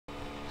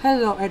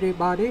Hello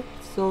everybody,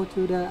 so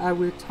today I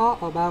will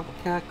talk about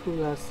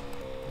calculus.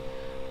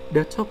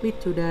 The topic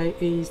today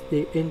is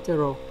the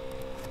integral.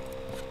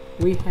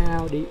 We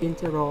have the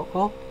integral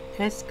of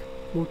x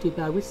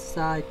multiplied with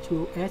sin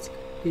 2x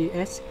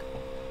dx.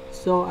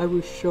 So I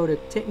will show the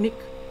technique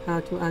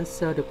how to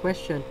answer the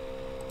question.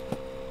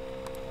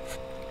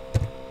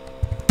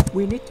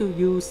 We need to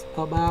use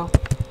about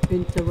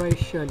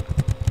integration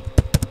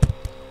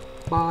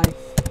by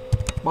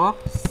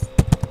box.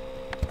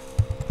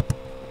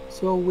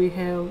 So we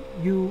have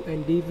u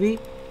and dv.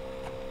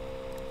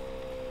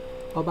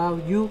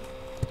 About u,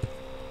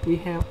 we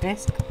have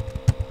x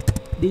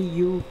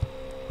du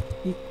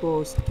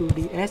equals to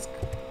dx,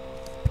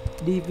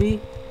 dv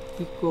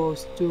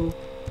equals to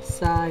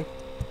sin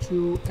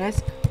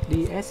 2x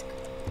dx.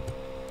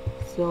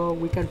 So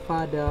we can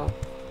find the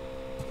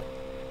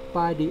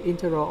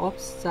integral of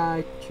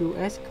sin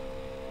 2x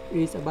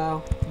is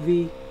about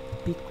v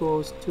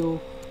equals to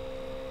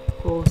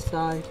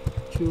cosine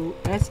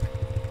 2x.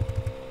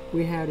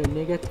 We have the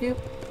negative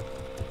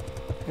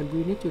and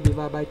we need to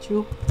divide by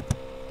 2.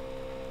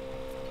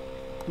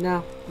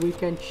 Now we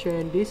can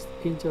change this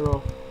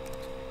integral.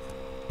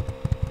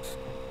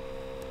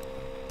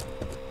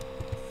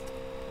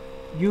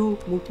 U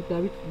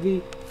multiplied with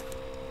v,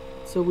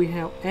 so we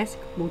have x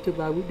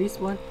multiplied with this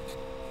one.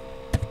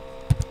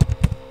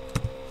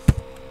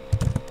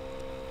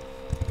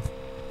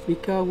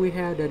 Because we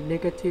have the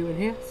negative in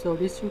here, so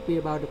this should be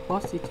about the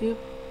positive.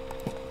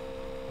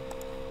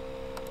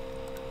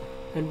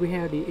 And we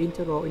have the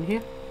integral in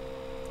here.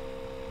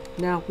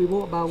 Now we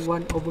move about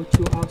 1 over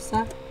 2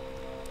 outside,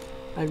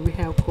 and we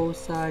have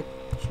cosine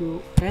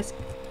 2x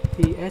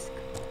dx.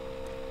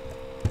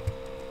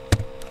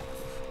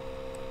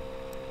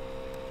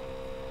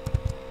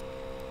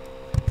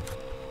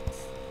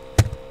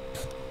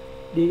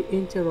 The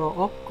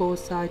integral of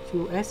cosine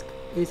 2x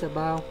is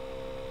about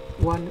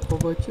 1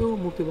 over 2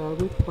 multiplied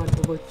with 1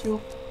 over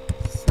 2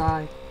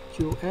 sin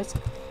 2x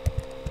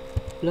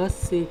plus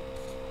c.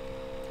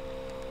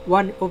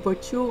 1 over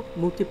 2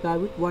 multiplied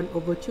with 1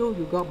 over 2,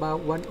 you got about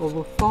 1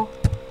 over 4.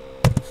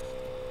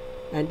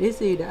 And this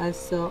is the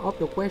answer of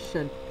the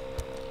question.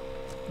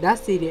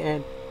 That's the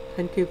end.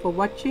 Thank you for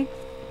watching.